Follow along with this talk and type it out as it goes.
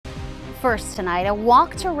First tonight, a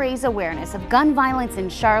walk to raise awareness of gun violence in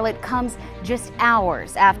Charlotte comes just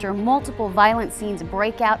hours after multiple violent scenes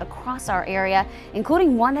break out across our area,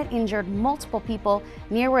 including one that injured multiple people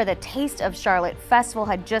near where the Taste of Charlotte Festival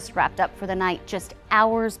had just wrapped up for the night just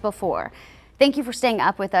hours before. Thank you for staying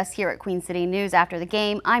up with us here at Queen City News after the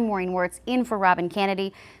game. I'm Maureen Wirtz in for Robin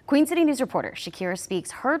Kennedy. Queen City News reporter Shakira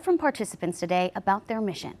Speaks heard from participants today about their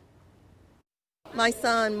mission. My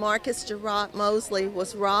son, Marcus Gerard Mosley,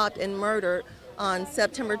 was robbed and murdered on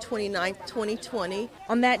September 29, 2020.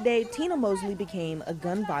 On that day, Tina Mosley became a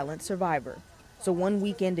gun violence survivor. So one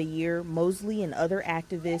weekend a year, Mosley and other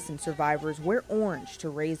activists and survivors wear orange to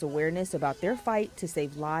raise awareness about their fight to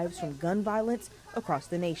save lives from gun violence across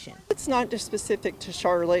the nation. It's not just specific to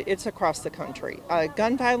Charlotte, it's across the country.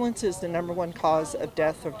 Gun violence is the #1 cause of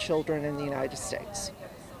death of children in the United States.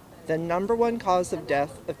 The #1 cause of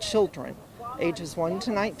death of children ages 1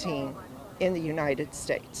 to 19 in the United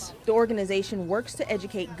States. The organization works to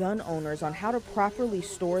educate gun owners on how to properly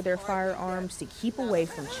store their firearms to keep away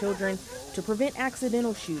from children, to prevent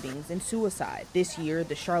accidental shootings and suicide. This year,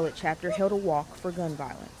 the Charlotte chapter held a walk for gun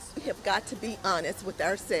violence. We have got to be honest with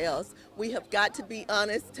ourselves. We have got to be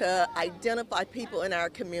honest to identify people in our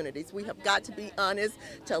communities. We have got to be honest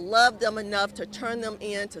to love them enough to turn them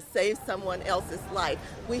in to save someone else's life.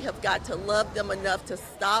 We have got to love them enough to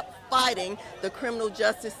stop fighting the criminal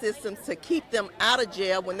justice system to keep them out of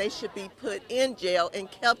jail when they should be put in jail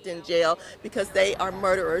and kept in jail because they are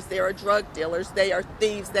murderers, they are drug dealers, they are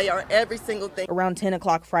thieves, they are every single thing. Around 10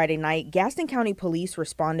 o'clock Friday night, Gaston County Police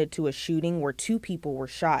responded to a shooting where 2 people were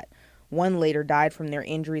shot. One later died from their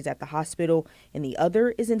injuries at the hospital, and the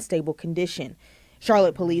other is in stable condition.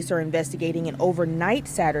 Charlotte police are investigating an overnight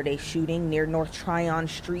Saturday shooting near North Tryon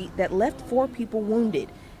Street that left 4 people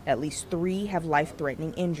wounded. At least 3 have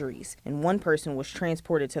life-threatening injuries, and 1 person was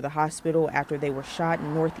transported to the hospital after they were shot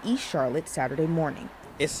in Northeast Charlotte Saturday morning.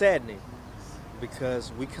 It's saddening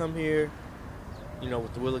because we come here,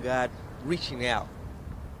 with the will of God, reaching out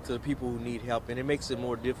to the people who need help, and it makes it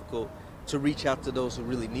more difficult to reach out to those who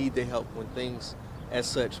really need the help when things as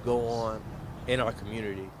such go on in our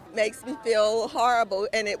community. Makes me feel horrible,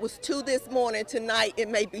 and it was 2 this morning. Tonight it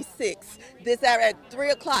may be 6. This hour at 3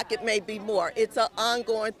 o'clock it may be more. It's an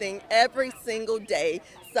ongoing thing. Every single day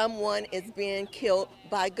someone is being killed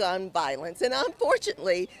by gun violence, and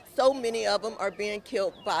unfortunately so many of them are being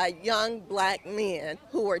killed by young black men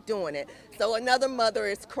who are doing it. So another mother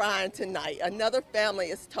is crying tonight. Another family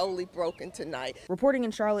is totally broken tonight. Reporting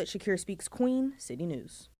in Charlotte, Shakira Speaks, Queen City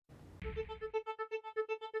News.